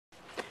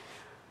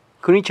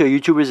Konnichiwa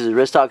YouTubers, this is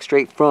Restock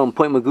straight from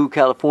Point Mugu,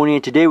 California.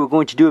 Today we're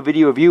going to do a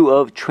video review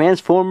of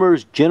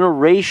Transformers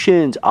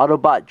Generations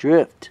Autobot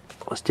Drift.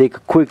 Let's take a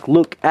quick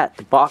look at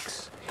the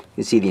box. You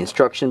can see the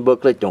instruction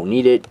booklet, don't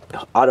need it.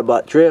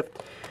 Autobot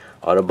Drift,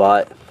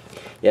 Autobot.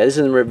 Yeah, this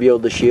isn't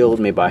revealed the shield,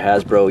 made by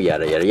Hasbro,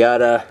 yada yada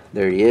yada.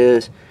 There he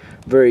is.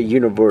 Very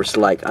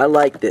universe-like. I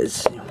like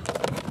this.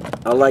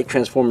 I like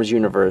Transformers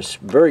Universe.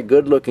 Very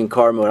good looking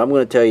car mode. I'm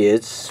going to tell you,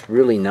 it's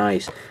really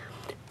nice.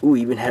 Ooh,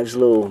 even has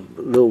little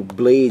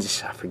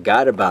blades. I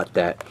forgot about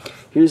that.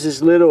 Here's this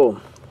little,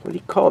 what do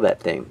you call that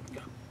thing?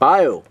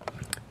 Bio.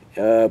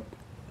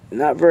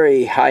 Not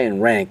very high in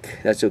rank.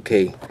 That's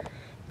okay.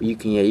 But you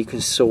can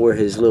store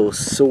his little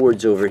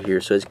swords over here,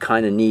 so it's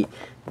kind of neat.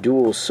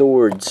 Dual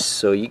swords.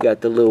 So you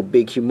got the little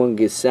big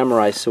humongous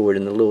samurai sword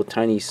and the little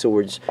tiny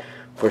swords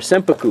for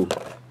Senpaku.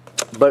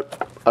 But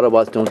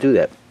Autobots don't do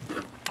that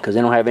because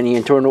they don't have any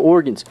internal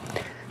organs.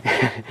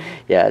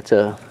 Yeah, it's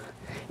a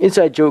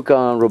inside joke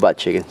on Robot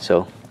Chicken.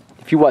 So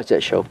if you watch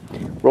that show,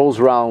 rolls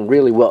around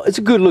really well. It's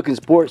a good looking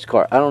sports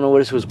car. I don't know what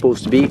this was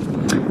supposed to be,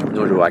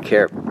 nor do I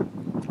care.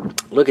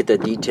 Look at the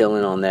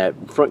detailing on that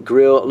front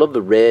grille. I love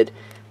the red.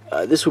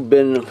 This would have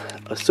been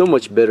a so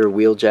much better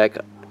wheel jack,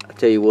 I'll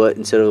tell you what,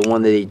 instead of the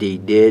one that they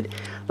did.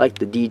 Like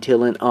the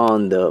detailing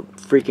on the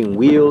freaking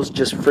wheels,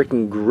 just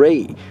freaking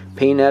great.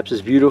 Paint apps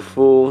is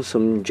beautiful,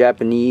 some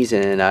Japanese,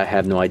 and I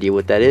have no idea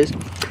what that is.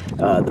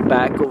 The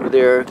back over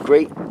there,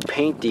 great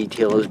paint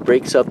detail. It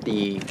breaks up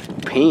the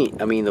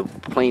paint. I mean, the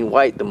plain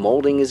white. The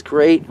molding is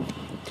great.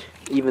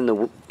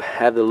 Even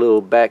have the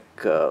little back,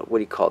 what do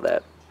you call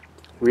that?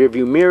 Rear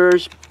view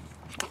mirrors.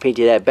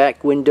 Painted that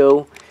back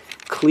window.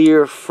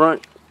 Clear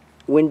front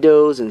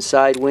windows and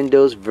side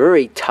windows.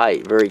 Very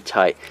tight, very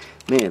tight.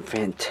 Man,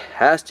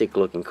 fantastic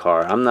looking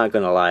car. I'm not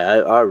gonna lie,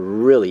 I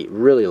really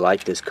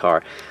like this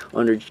car.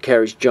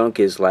 Undercarriage junk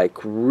is like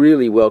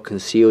really well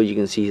concealed. You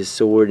can see his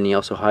sword, and he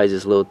also hides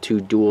his little two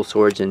dual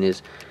swords in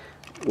his,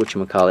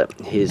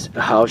 whatchamacallit,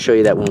 I'll show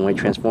you that when I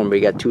transform, but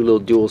he got two little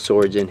dual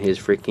swords in his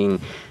freaking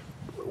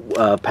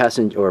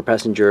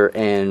passenger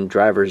and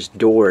driver's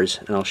doors,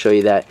 and I'll show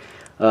you that.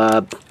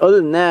 Other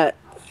than that,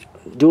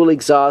 dual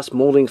exhaust,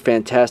 molding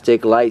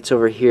fantastic, lights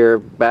over here,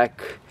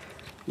 back.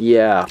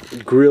 Yeah,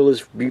 grill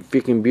is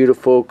freaking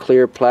beautiful,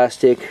 clear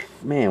plastic.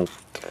 Man,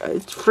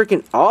 it's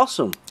freaking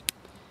awesome.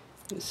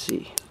 Let's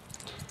see.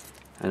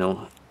 I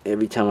know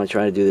every time I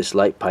try to do this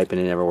light piping,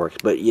 it never works.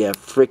 But yeah,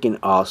 freaking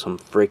awesome.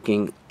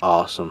 Freaking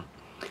awesome.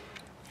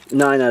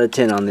 9 out of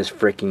 10 on this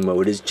freaking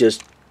mode. It's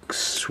just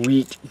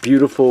sweet,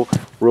 beautiful,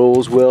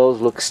 rolls well,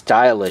 looks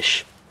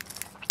stylish.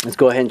 Let's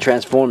go ahead and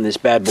transform this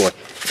bad boy.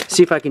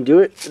 See if I can do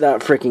it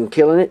without freaking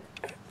killing it.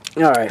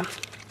 Alright.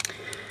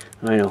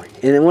 I know.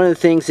 And then one of the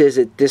things is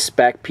that this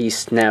back piece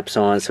snaps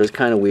on, so it's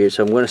kind of weird.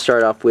 So I'm going to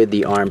start off with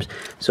the arms.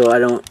 So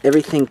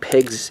everything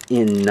pegs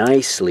in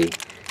nicely.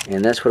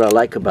 And that's what I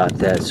like about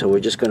that. So we're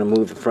just going to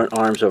move the front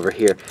arms over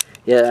here.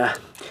 Yeah,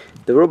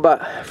 the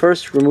robot,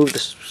 first remove the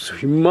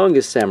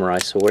humongous samurai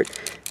sword.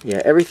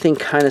 Yeah, everything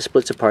kind of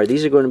splits apart.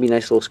 These are going to be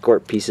nice little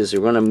skirt pieces.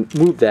 We're going to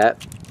move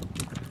that.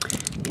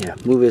 Yeah,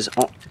 move his,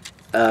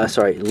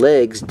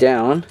 legs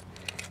down.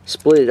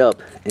 Split it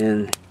up,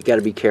 and you got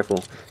to be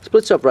careful.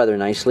 Splits up rather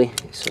nicely,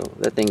 so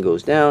that thing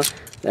goes down,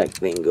 that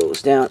thing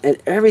goes down, and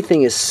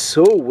everything is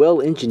so well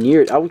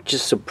engineered. I was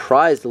just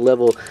surprised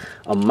the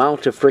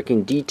amount of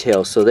freaking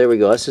detail. So there we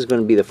go. This is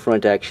going to be the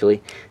front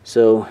actually.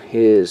 So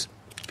his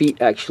feet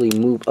actually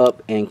move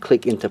up and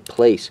click into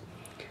place.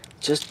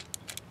 Just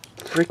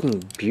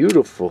freaking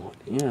beautiful.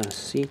 Yeah,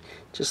 see,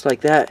 just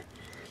like that.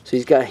 So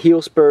he's got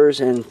heel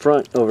spurs and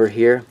front over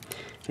here,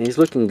 and he's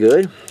looking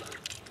good.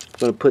 I'm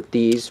going to put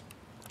these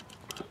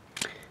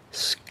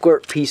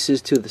skirt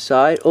pieces to the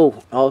side.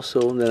 Oh,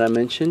 also that I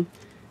mentioned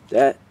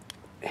that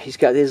he's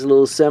got his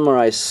little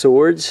samurai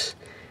swords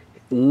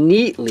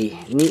neatly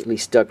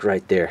stuck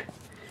right there.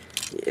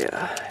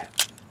 Yeah,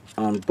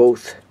 on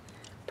both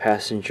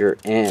passenger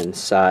and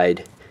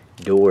side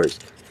doors.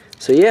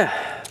 So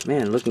yeah,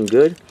 man, looking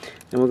good.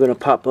 And we're gonna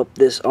pop up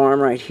this arm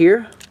right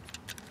here.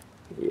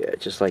 Yeah,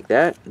 just like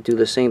that. Do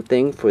the same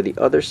thing for the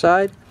other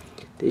side.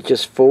 It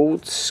just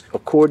folds,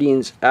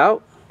 accordions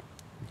out.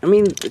 I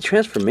mean, the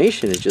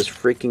transformation is just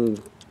freaking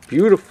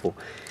beautiful.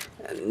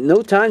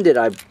 No time did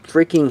I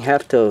freaking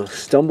have to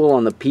stumble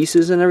on the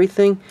pieces and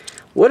everything.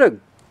 What a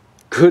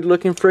good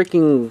looking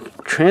freaking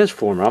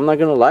transformer. I'm not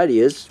going to lie to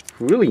you. It's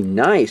really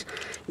nice.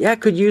 Yeah, I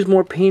could use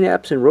more paint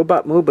apps in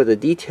robot mode, but the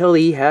detail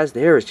he has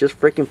there is just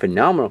freaking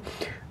phenomenal.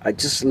 I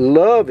just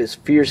love his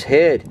fierce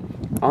head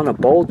on a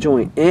ball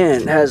joint,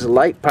 and has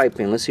light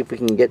piping. Let's see if we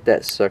can get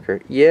that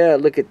sucker. Yeah,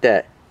 look at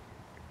that.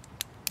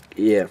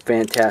 Yeah,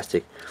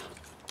 fantastic.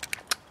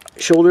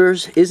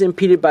 Shoulders is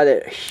impeded by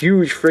that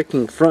huge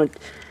freaking front,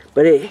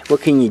 but hey,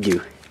 what can you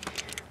do?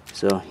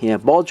 So yeah,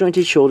 ball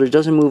jointed shoulders,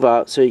 doesn't move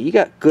out, so you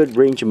got good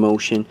range of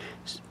motion.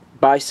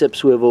 Bicep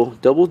swivel,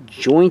 double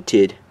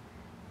jointed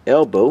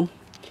elbow,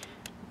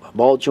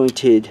 ball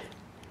jointed,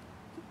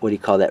 what do you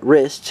call that,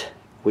 wrist,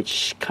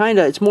 which kind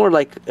of, it's more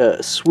like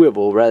a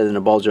swivel rather than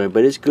a ball joint,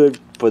 but it's good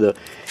for the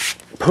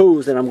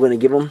pose that I'm going to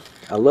give him.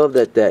 I love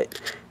that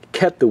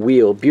kept the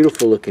wheel,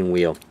 beautiful looking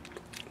wheel.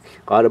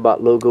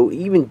 Autobot logo,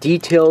 even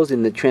details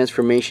in the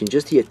transformation,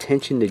 just the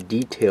attention to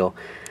detail.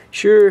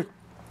 Sure,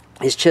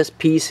 his chest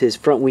piece, his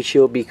front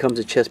windshield becomes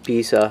a chest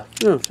piece.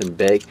 Nothing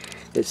big.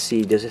 Let's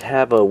see, does it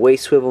have a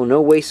waist swivel?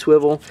 No waist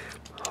swivel.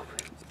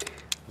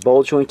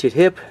 Ball jointed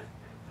hip,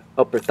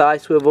 upper thigh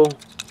swivel,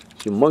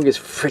 humongous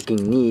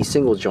freaking knee,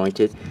 single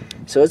jointed.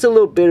 So it's a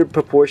little bit of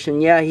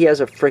proportion. Yeah, he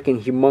has a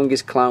freaking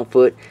humongous clown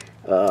foot.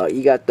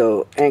 You got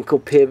the ankle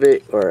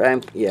pivot, or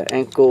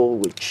ankle,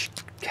 which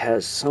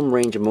has some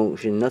range of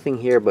motion. Nothing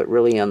here, but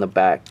really on the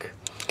back.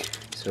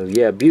 So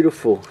yeah,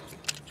 beautiful.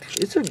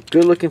 It's a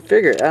good looking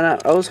figure,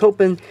 and I was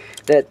hoping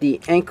that the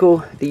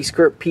ankle, these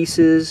skirt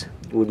pieces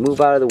would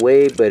move out of the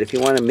way, but if you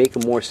want to make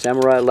them more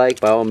samurai like,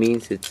 by all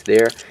means, it's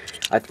there.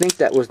 I think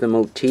that was the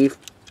motif.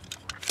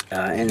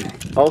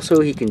 And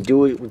also he can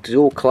do it with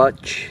dual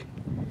clutch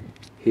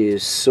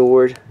his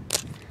sword.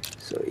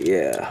 So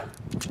yeah,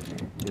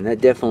 and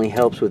that definitely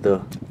helps with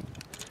the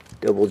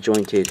double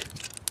jointed.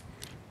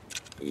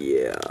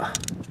 Yeah,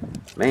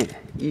 man,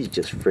 he's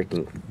just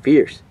freaking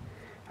fierce.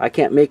 I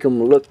can't make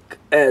him look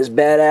as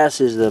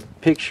badass as the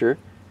picture,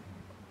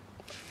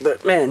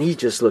 but man, he's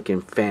just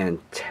looking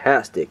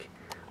fantastic.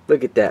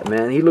 Look at that,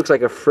 man. He looks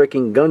like a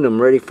freaking Gundam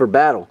ready for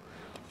battle.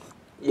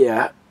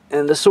 Yeah,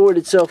 and the sword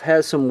itself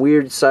has some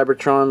weird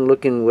Cybertron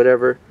looking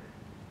whatever.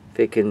 If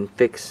it can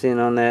fix in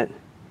on that.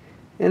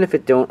 And if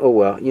it don't, oh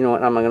well. You know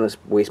what, I'm not going to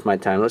waste my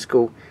time. Let's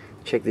go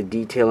check the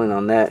detailing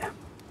on that.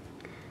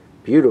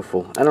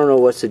 Beautiful. I don't know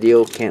what's the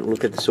deal. Can't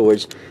look at the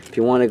swords. If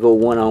you want to go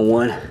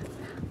one-on-one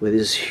with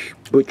his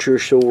butcher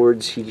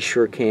swords, he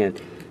sure can.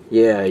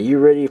 Yeah, you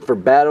ready for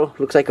battle?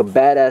 Looks like a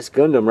badass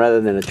Gundam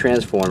rather than a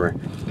Transformer.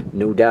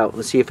 No doubt.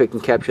 Let's see if I can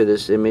capture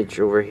this image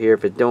over here.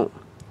 If it don't,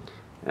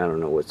 I don't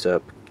know what's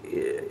up.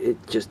 It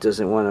just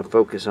doesn't want to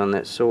focus on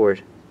that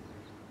sword.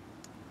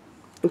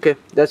 Okay,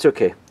 that's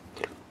okay.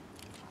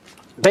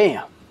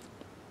 Bam!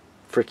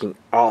 Freaking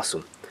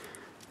awesome.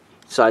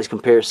 Size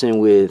comparison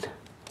with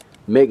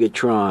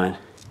Megatron.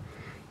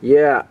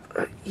 Yeah,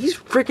 he's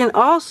freaking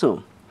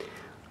awesome.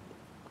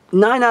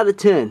 9 out of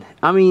 10.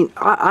 I mean,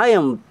 I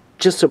am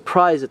just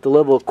surprised at the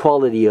level of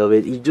quality of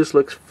it. He just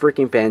looks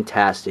freaking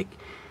fantastic.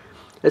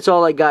 That's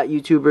all I got,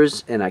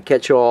 YouTubers, and I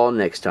catch you all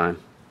next time.